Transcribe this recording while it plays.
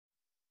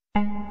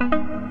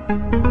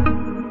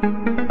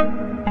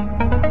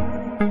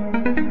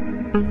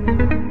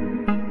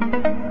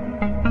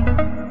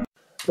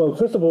Well,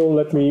 first of all,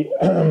 let me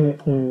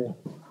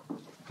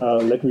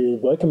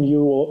welcome you.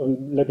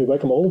 Let me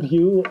welcome all of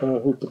you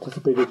who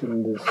participate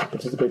in this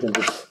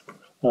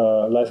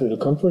nice little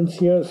conference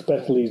here,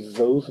 especially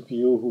those of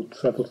you who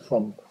traveled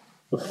from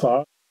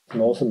afar,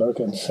 North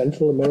America and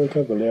Central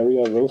America.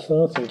 Valeria,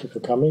 Rosa, thank you for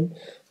coming.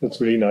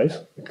 That's really nice.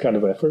 Kind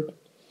of effort.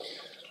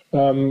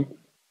 And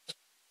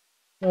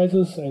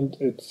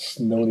it's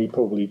no need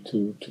probably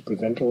to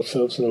present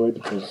ourselves in a way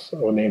because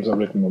our names are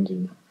written on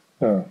the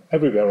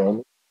everywhere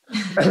on.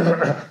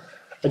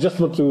 I just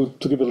want to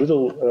give a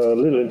little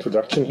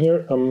introduction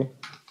here.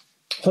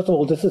 First of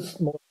all, this is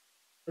my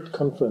third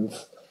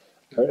conference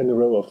in a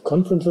row of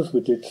conferences.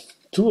 We did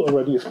two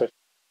already,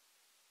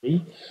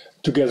 especially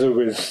together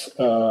with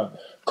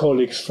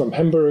colleagues from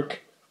Hamburg,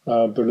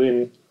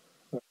 Berlin,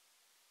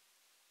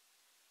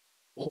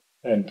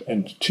 and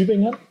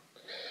Tübingen.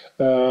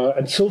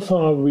 And so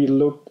far, we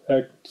looked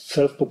at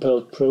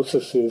self-propelled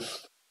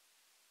processes,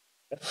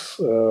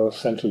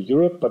 Central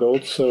Europe, but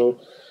also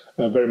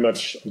very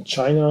much in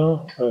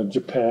China,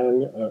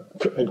 Japan,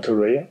 and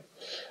Korea.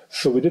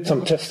 So we did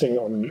some testing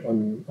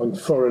on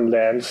foreign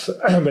lands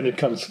when it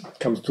comes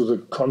to the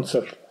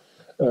concept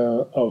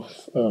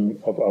of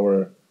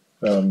our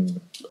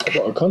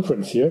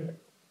conference here.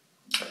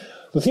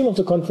 The theme of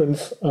the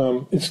conference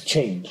is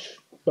change,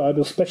 but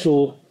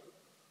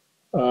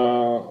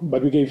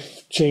we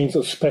gave change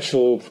a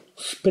special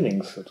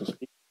spinning, so to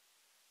speak.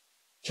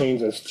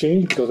 Change as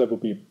change, because that would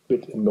be a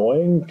bit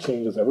annoying.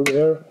 Change is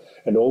everywhere,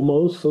 and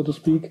almost, so to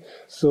speak.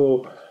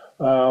 So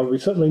we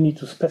certainly need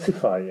to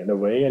specify in a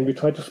way, and we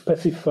try to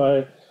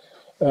specify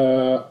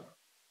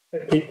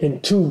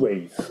in two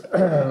ways.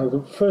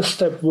 The first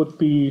step would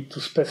be to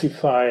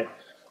specify,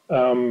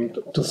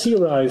 to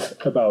theorize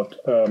about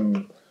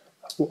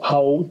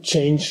how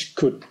change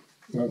could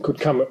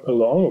come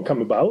along or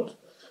come about.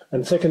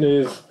 And second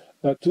is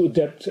to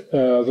adapt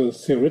the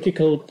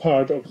theoretical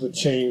part of the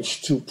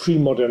change to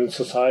pre-modern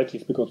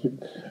societies, because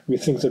we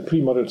think that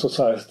pre-modern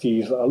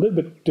societies are a little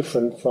bit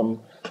different from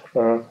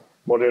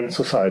modern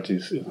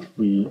societies, if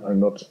we are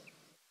not.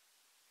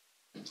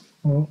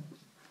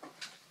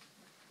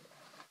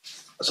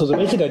 So the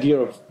basic idea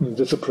of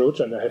this approach,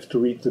 and I have to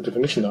read the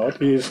definition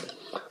out, is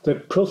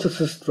that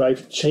processes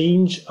drive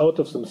change out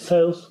of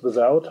themselves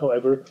without,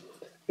 however,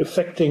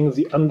 affecting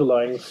the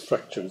underlying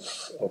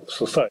structures of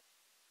society.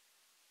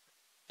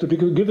 To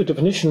give a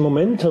definition,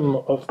 momentum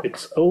of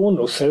its own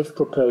or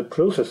self-propelled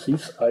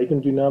processes,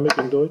 Eigendynamik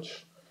in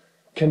Deutsch,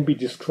 can be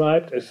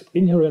described as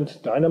inherent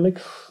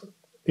dynamics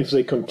if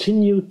they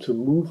continue to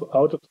move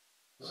out of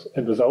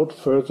and without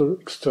further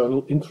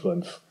external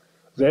influence,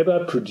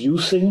 thereby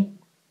producing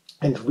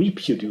and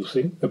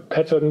reproducing a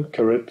pattern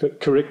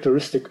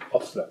characteristic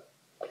of them.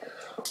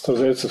 So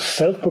there's a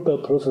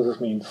self-propelled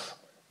processes means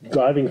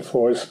driving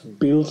force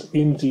built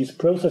in these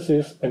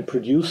processes and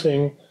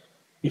producing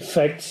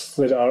effects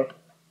that are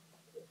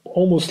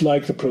almost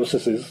like the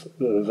processes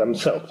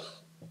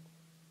themselves.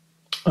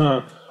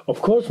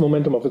 Of course,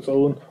 momentum of its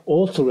own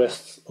also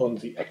rests on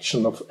the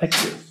action of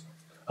actors.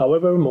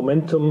 However,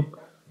 momentum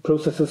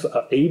processes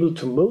are able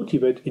to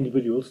motivate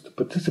individuals to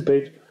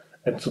participate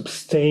and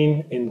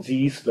sustain in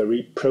these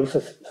very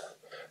processes.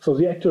 So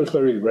the actor is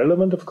very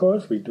relevant, of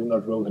course. We do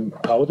not roll him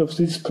out of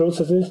these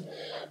processes,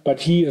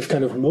 but he is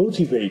kind of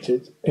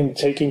motivated in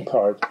taking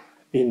part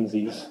in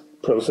these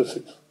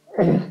processes.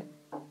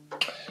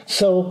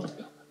 So,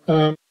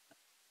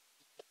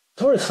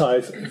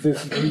 theorize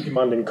this very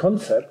demanding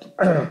concept,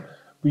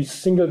 we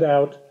singled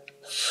out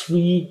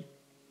three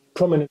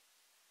prominent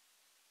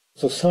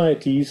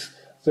societies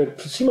that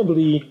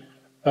presumably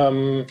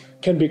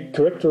can be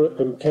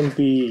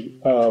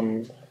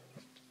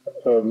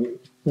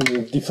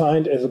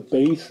defined as a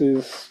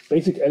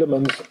basic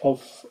elements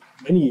of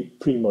many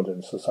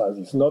pre-modern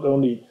societies, not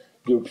only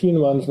European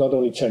ones, not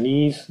only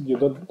Chinese. You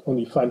don't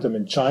only find them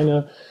in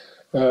China.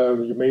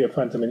 You may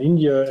find them in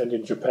India and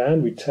in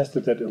Japan. We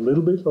tested that a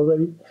little bit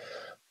already.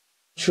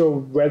 Not sure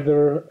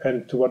whether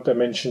and to what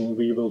dimension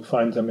we will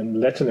find them in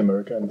Latin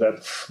America, and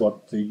that's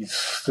what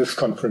this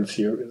conference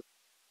here is.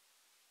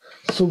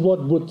 So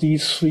what would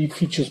these three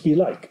features be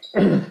like?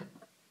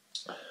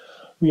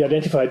 We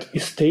identified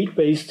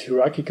estate-based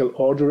hierarchical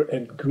order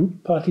and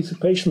group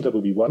participation, that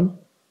would be one.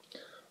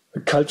 A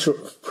culture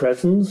of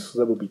presence,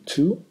 that would be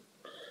two.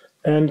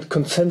 And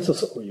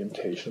consensus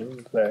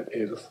orientation, that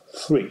is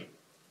three.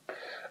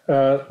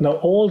 Now,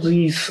 all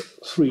these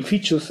three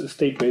features,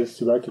 state-based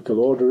hierarchical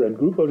order and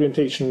group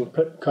orientation,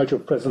 culture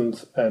of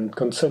presence, and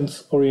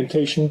consensus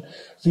orientation,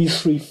 these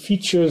three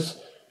features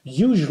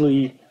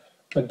usually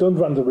don't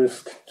run the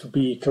risk to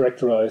be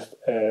characterized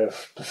as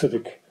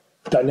specific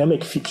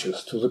dynamic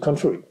features. To the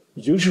contrary,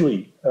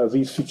 usually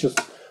these features,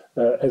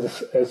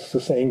 as the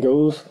saying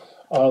goes,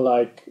 are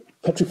like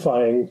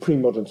petrifying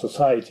pre-modern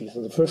societies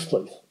in the first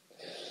place.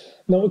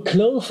 Now, a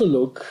closer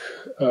look,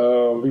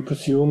 we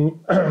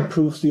presume,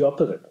 proves the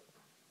opposite.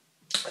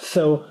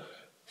 So,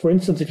 For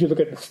instance, if you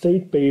look at the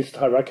state-based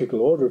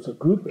hierarchical orders of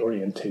group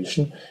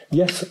orientation,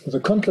 yes,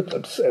 the concept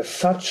as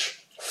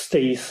such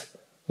stays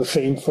the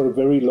same for a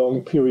very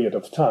long period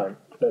of time.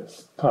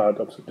 That's part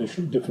of the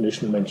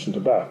definition mentioned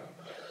above.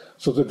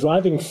 So the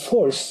driving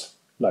force,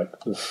 like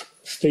this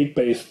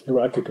state-based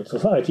hierarchical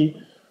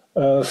society,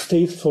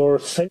 stays for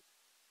centuries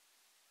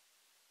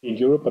in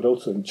Europe, but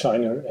also in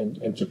China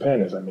and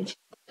Japan, as I mentioned.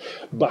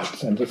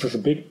 But, and this is a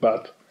big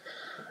but,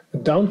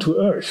 down to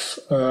earth,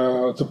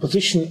 the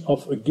position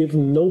of a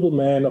given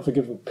nobleman, of a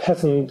given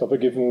peasant, of a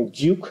given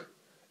duke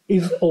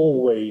is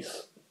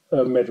always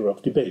a matter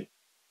of debate.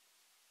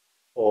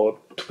 Or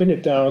to pin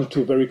it down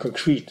to very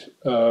concrete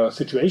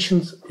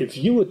situations, if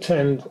you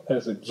attend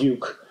as a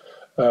duke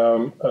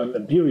an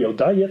imperial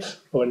diet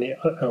or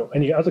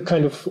any other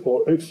kind of,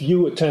 or if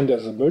you attend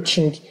as a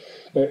merchant,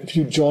 if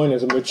you join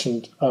as a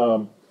merchant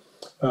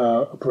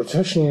a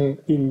procession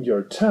in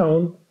your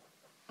town,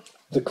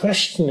 the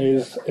question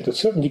is, at a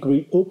certain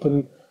degree,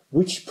 open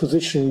which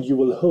position you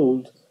will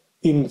hold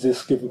in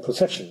this given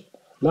procession.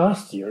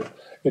 Last year,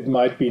 it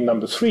might be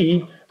number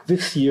 3.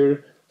 This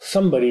year,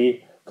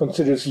 somebody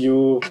considers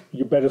you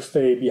better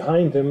stay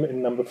behind him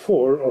in number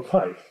 4 or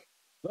 5.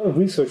 A lot of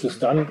research is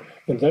done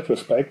in that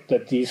respect,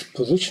 that these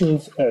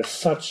positions as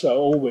such are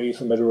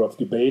always a matter of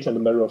debate and a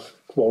matter of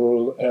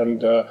quarrel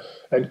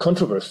and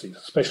controversy,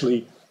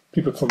 especially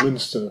people from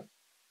Münster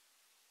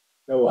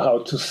know how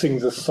to sing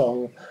the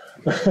song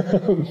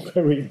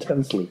very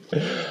intensely.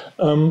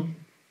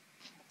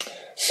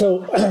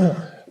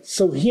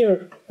 So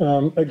here,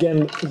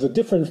 again, the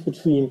difference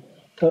between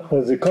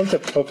the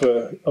concept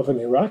of an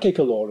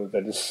hierarchical order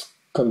that is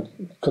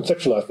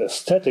conceptualized as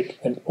static,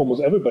 and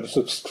almost everybody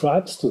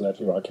subscribes to that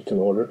hierarchical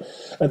order,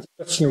 and the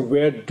question,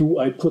 where do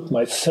I put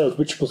myself,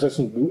 which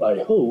position do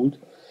I hold,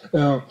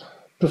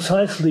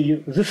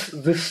 precisely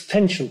this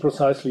tension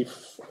precisely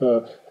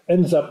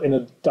ends up in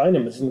a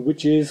dynamism,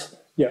 which is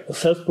a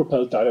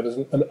self-propelled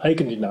dynamism, an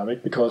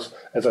eigendynamic, because,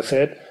 as I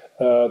said,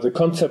 the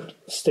concept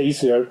stays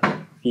there,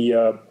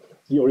 the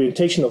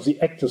orientation of the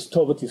actors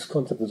toward this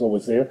concept is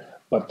always there,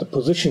 but the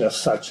position as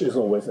such is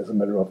always as a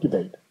matter of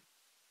debate.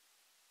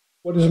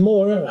 What is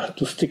more,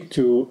 to stick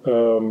to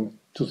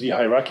the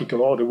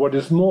hierarchical order, what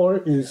is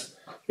more is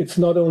it's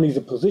not only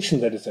the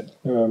position that is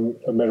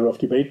a matter of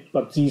debate,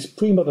 but these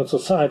pre-modern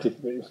societies,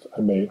 if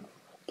I may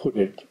put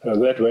it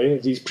that way,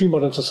 these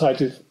pre-modern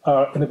societies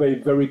are in a way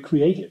very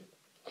creative.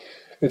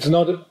 It's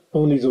not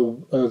only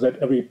that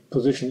every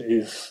position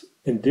is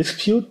in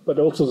dispute, but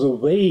also the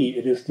way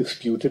it is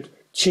disputed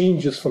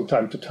changes from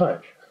time to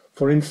time.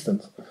 For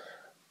instance,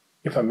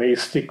 if I may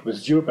stick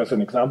with Europe as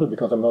an example,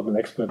 because I'm not an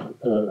expert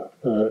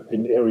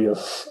in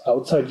areas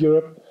outside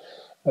Europe,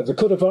 the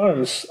coat of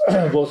arms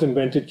was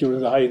invented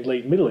during the High and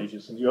Late Middle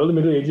Ages. In the early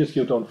Middle Ages,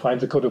 you don't find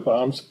the coat of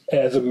arms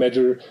as a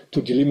matter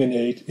to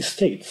delimitate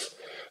estates.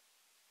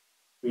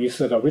 These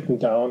that are written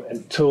down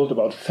and told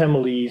about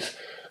families,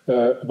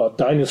 about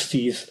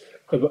dynasties,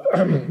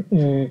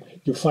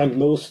 you find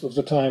most of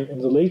the time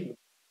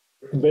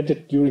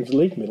invented during the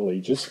late Middle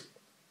Ages,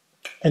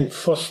 and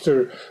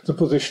foster the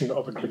position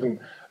of a given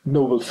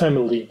noble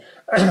family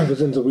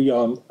within the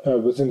realm,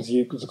 within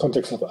the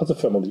context of other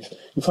families.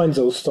 You find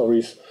those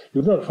stories.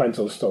 You do not find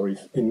those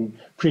stories in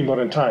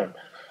pre-modern time,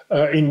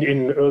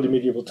 in early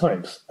medieval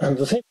times. And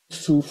the same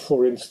is true,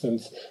 for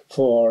instance,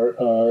 for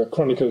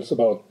chronicles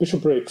about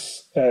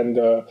bishoprics and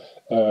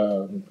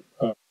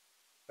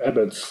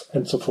abbots,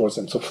 and so forth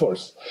and so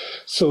forth.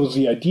 So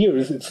the idea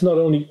is, it's not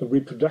only a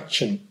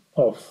reproduction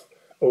of,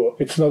 or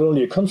it's not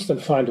only a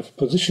constant find of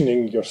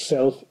positioning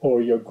yourself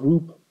or your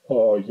group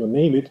or you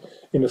name it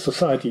in a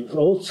society, it's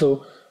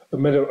also a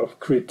matter of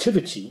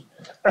creativity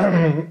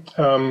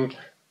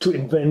to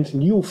invent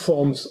new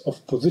forms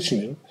of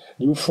positioning,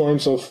 new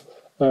forms of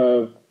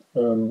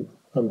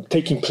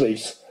taking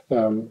place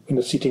in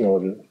a seating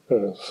order,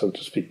 so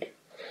to speak.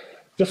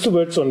 Just the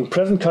words on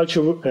present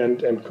culture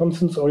and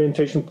consensus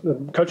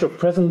orientation, culture of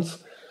presence.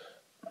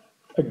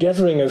 A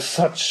gathering as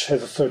such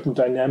has a certain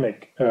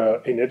dynamic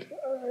in it.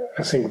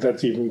 I think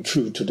that's even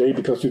true today,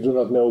 because you do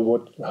not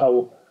know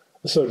how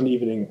a certain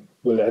evening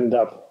will end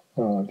up,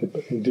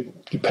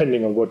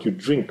 depending on what you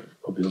drink,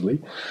 obviously.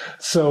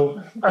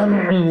 So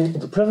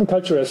the present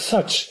culture as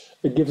such,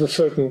 it gives a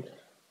certain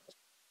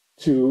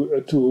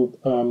to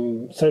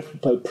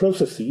self-propelled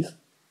processes,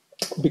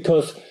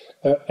 because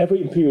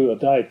every imperial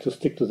diet, to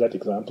stick to that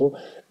example,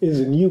 is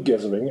a new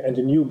gathering. And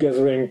a new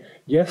gathering,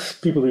 yes,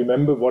 people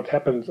remember what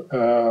happened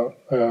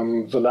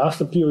the last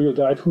imperial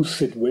diet, who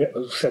said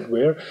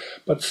where,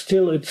 but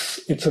still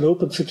it's an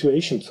open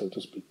situation, so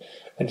to speak.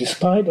 And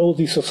despite all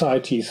these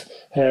societies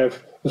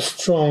have a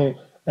strong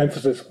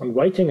emphasis on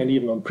writing and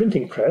even on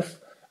printing press,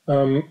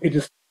 it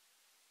is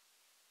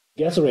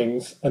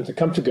gatherings and the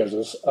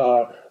come-togethers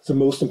are the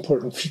most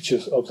important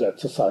features of that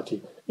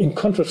society, in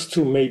contrast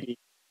to maybe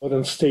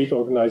modern state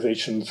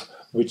organizations,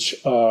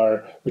 which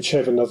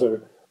have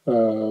another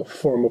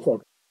form of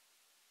organization.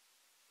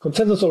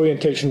 Consensus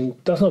orientation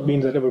does not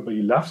mean that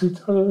everybody loves each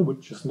other,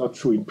 which is not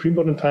true in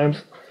pre-modern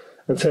times,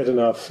 and sad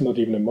enough, not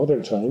even in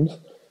modern times.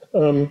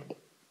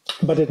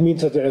 but it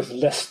means that there's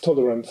less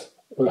tolerance,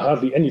 or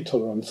hardly any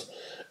tolerance,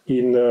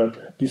 in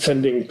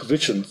descending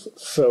positions.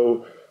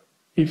 So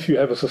if you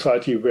have a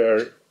society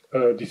where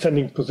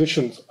descending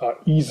positions are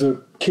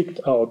either kicked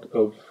out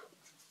of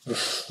the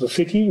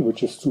city,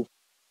 which is true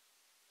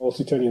for most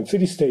Italian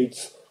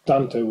city-states,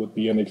 Dante would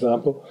be an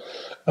example,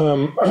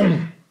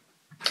 and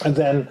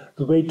then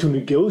the way to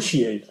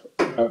negotiate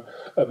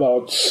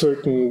about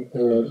certain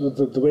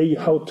the way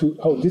how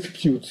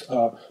disputes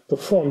are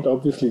performed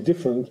obviously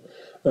different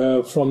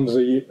from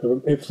the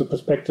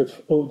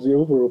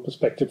overall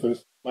perspective is,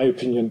 in my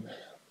opinion,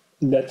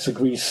 let's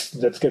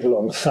get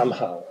along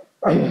somehow.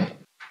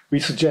 We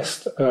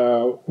suggest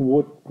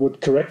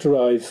would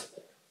characterize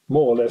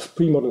more or less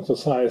pre-modern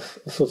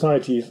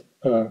societies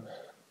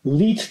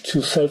lead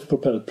to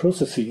self-propelled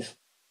processes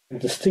and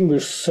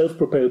distinguish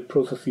self-propelled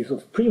processes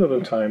of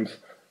pre-modern times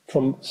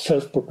from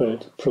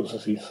self-propelled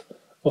processes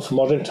of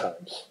modern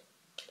times.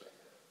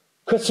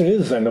 Question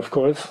is then, of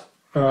course,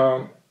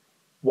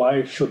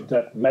 why should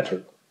that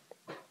matter?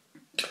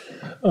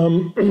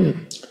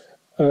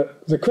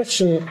 The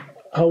question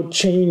how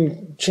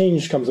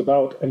change comes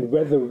about and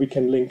whether we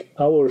can link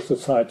our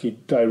society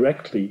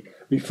directly,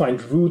 we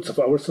find roots of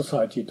our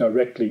society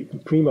directly in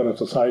pre-modern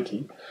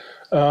society,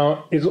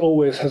 has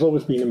always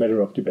been a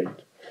matter of debate.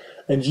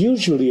 And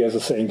usually, as the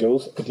saying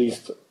goes, at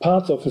least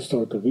parts of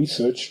historical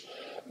research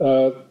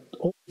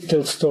always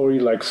tell story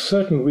like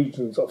certain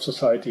regions of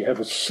society have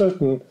a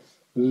certain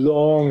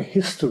long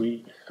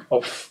history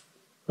of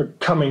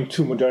coming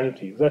to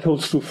modernity. That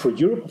holds true for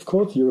Europe, of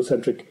course,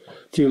 Eurocentric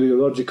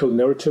teleological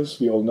narratives.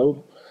 We all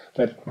know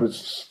that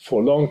was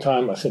for a long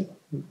time, I think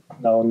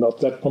now not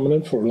that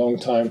prominent, for a long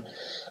time,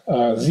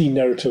 the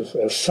narrative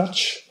as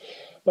such.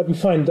 But we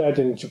find that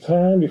in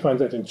Japan, we find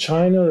that in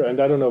China,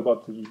 and I don't know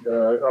about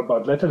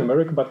Latin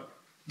America, but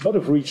a lot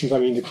of regions. I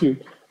mean, if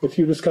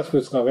you discuss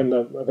with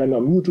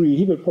Narendra Mudri,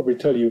 he will probably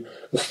tell you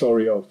the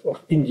story of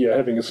India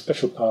having a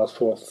special past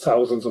for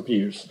thousands of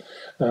years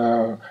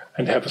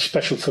and have a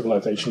special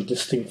civilization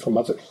distinct from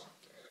others.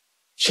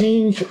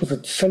 Change is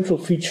a central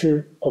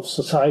feature of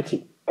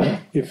society.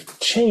 If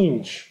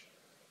change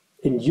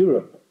in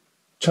Europe,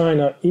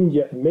 China,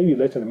 India, and maybe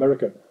Latin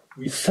America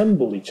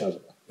resemble each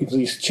other, if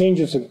these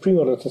changes in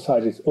pre-modern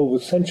societies over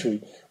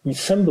centuries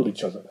resemble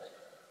each other,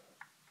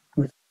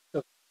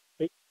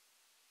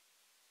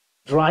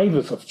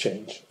 drivers of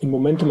change in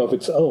momentum of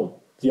its own,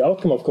 the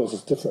outcome, of course,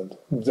 is different.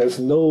 There's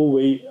no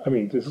way, I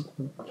mean, there's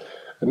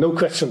no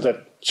question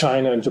that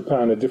China and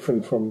Japan are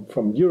different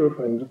from Europe,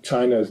 and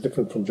China is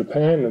different from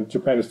Japan, and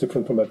Japan is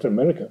different from Latin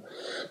America.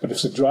 But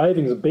if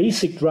the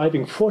basic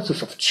driving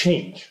forces of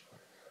change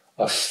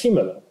are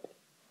similar,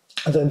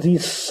 then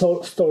these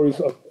stories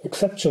of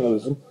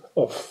exceptionalism,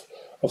 of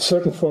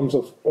certain forms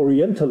of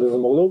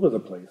Orientalism all over the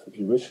place, if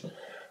you wish,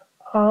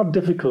 are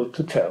difficult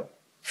to tell.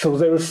 So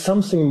there is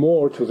something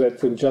more to that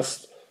than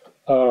just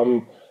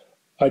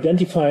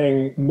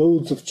identifying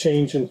modes of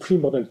change in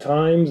pre-modern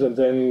times and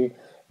then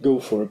go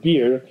for a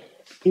beer.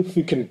 If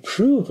we can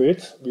prove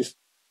it,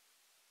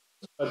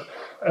 but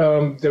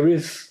there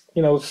is,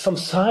 some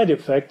side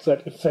effects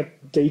that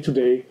affect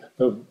day-to-day,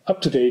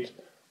 up-to-date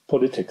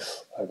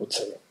politics, I would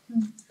say.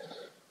 Mm.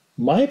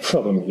 My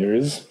problem here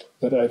is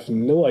that I have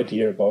no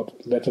idea about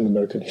Latin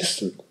American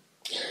history.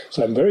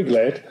 So I'm very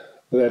glad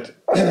that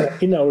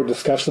in our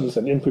discussions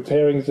and in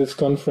preparing this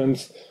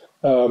conference,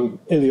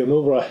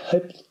 Eleonora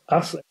helped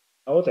us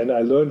out, and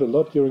I learned a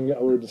lot during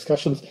our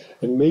discussions,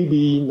 and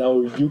maybe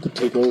now you could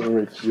take over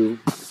if you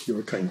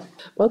were kind.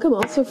 Welcome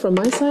also from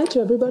my side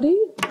to everybody.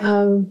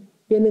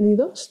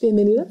 Bienvenidos,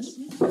 bienvenidas.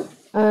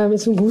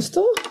 Es un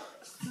gusto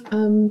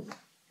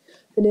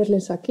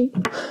tenerles aquí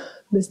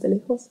desde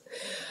lejos.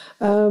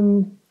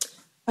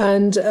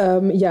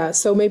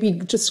 So maybe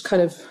just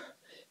kind of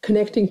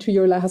connecting to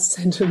your last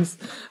sentence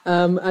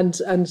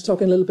and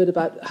talking a little bit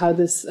about how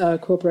this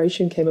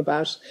cooperation came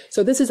about.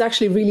 So this is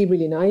actually really,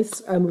 really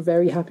nice. We're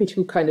very happy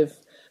to kind of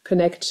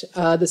connect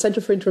the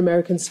Center for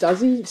Inter-American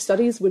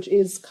Studies, which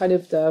is kind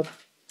of the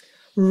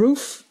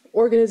roof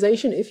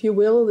organization, if you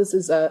will. This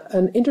is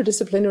an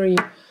interdisciplinary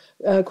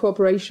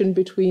cooperation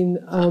between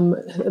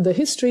the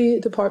history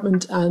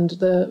department and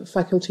the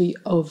Faculty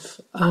of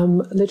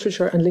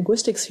Literature and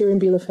Linguistics here in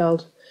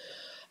Bielefeld.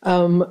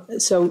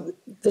 So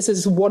this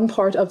is one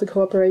part of the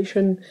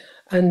cooperation,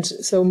 and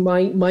so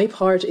my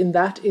part in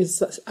that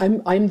is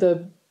I'm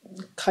the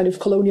kind of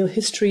colonial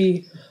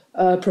history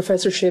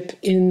professorship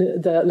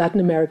in the Latin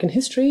American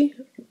history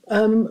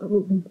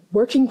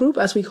working group,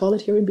 as we call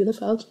it here in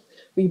Bielefeld.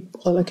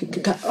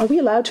 Are we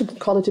allowed to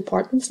call it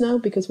departments now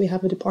because we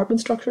have a department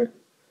structure?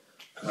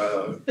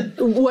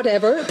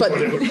 Whatever, but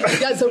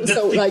yeah.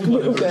 So like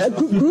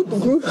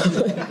group.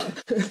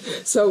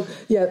 So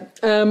yeah.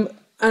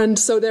 And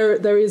so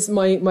there is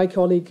my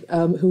colleague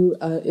who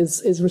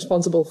is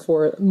responsible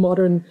for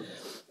modern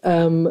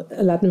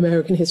Latin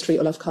American history,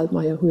 Olaf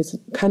Kaltmeier, who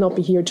cannot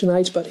be here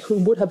tonight, but who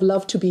would have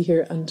loved to be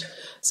here and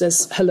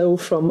says hello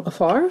from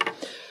afar.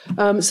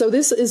 So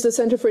this is the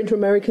Center for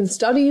Inter-American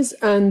Studies,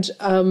 and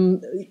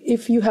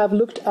if you have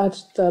looked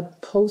at the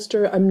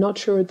poster, I'm not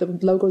sure the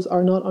logos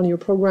are not on your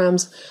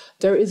programs.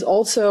 There is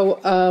also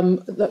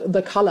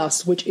the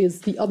CALAS, which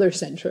is the other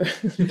center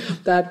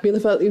that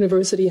Bielefeld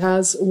University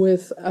has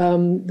with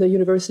the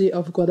University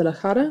of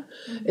Guadalajara.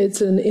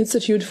 It's an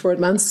institute for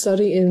advanced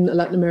study in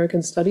Latin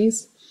American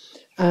studies,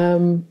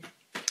 and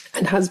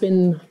has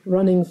been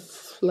running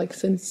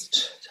since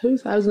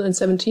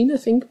 2017, I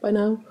think, by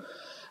now.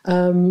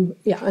 And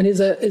is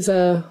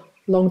a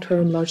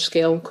long-term,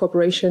 large-scale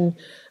corporation,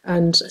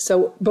 and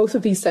so both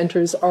of these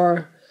centers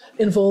are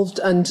involved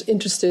and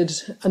interested,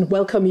 and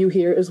welcome you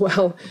here as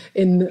well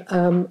in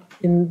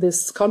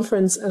this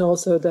conference and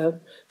also the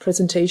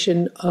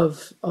presentation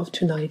of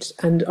tonight,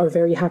 and are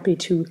very happy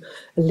to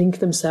link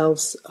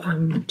themselves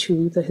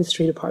to the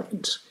history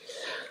department.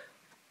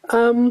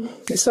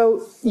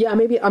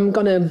 Maybe I'm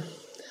going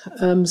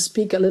to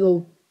speak a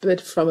little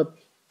bit from a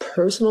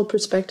personal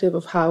perspective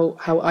of how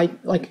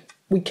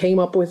we came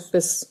up with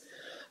this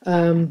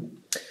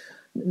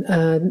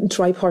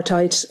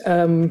tripartite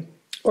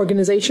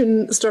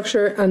organization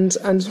structure and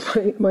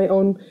my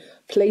own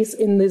place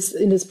in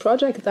this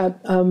project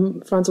that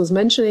Franz was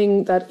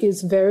mentioning, that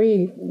is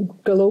very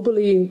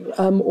globally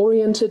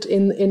oriented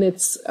in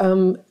its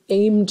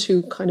aim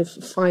to kind of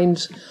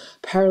find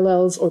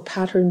parallels or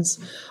patterns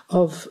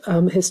of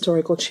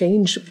historical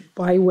change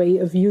by way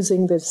of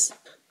using this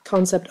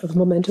concept of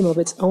momentum of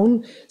its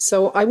own.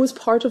 So I was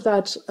part of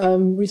that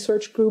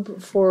research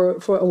group for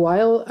a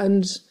while,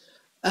 and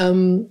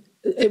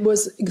it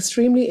was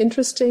extremely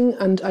interesting,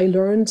 and I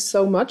learned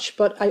so much,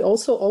 but I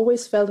also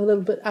always felt a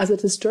little bit as a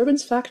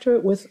disturbance factor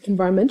with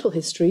environmental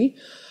history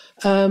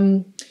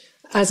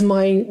as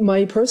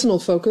my personal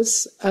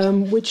focus,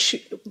 which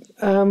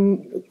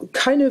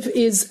kind of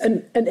is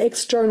an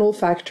external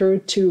factor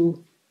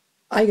to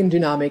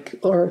eigendynamic,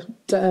 or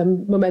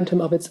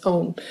momentum of its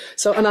own.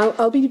 So, and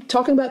I'll be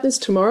talking about this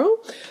tomorrow,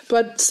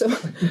 but so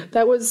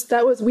that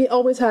was, we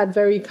always had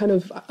very kind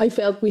of, I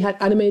felt we had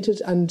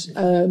animated and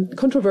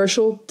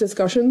controversial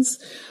discussions.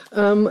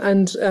 So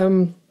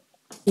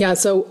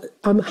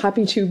I'm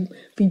happy to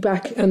be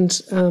back and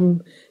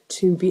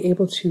to be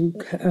able to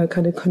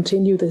kind of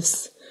continue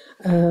this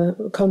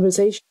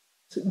conversation,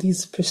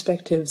 these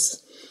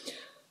perspectives.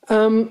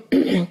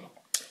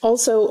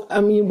 Also,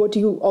 I mean, what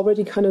you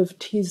already kind of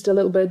teased a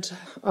little bit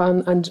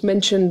and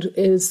mentioned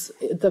is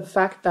the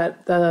fact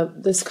that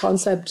this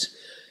concept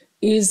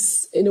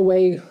is, in a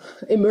way,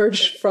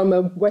 emerged from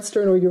a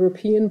Western or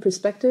European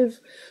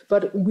perspective,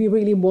 but we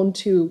really want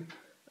to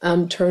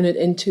turn it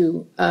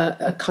into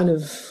a kind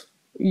of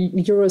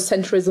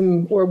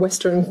Eurocentrism or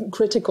Western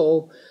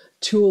critical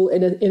tool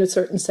in a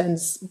certain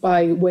sense,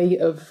 by way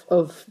of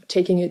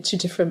taking it to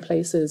different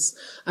places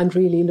and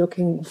really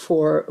looking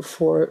for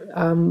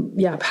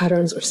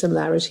patterns or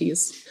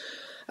similarities.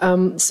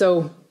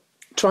 So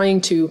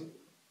trying to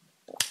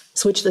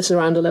switch this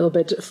around a little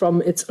bit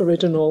from its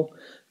original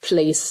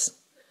place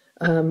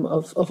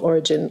of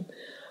origin.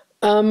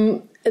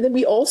 And then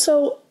we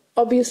also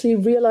obviously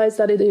realize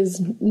that it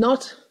is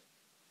not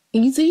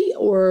easy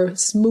or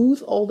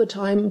smooth all the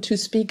time to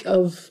speak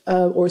of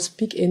or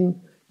speak in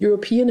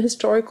European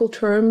historical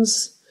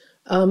terms,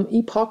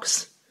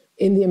 epochs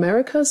in the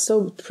Americas.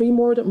 So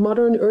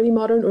pre-modern, early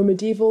modern, or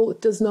medieval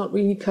does not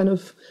really kind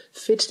of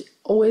fit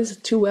always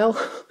too well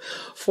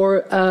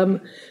for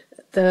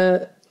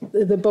the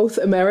both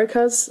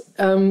Americas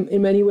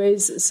in many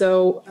ways.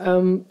 So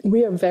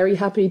we are very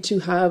happy to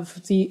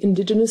have the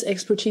indigenous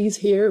expertise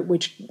here,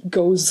 which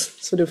goes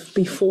sort of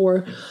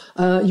before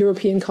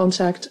European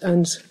contact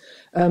and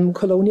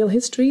colonial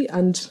history,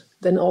 and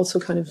then also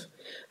kind of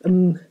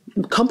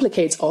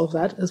complicates all of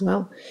that as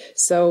well.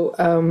 So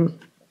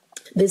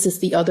this is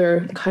the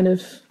other kind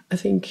of, I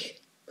think,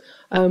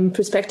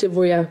 perspective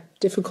or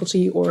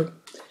difficulty or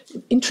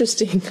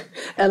interesting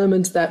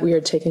elements that we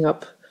are taking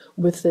up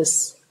with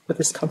this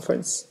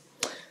conference.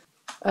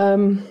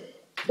 I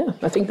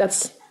think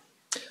that's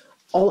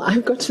all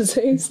I've got to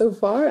say so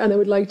far, and I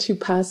would like to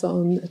pass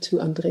on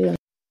to Andreas.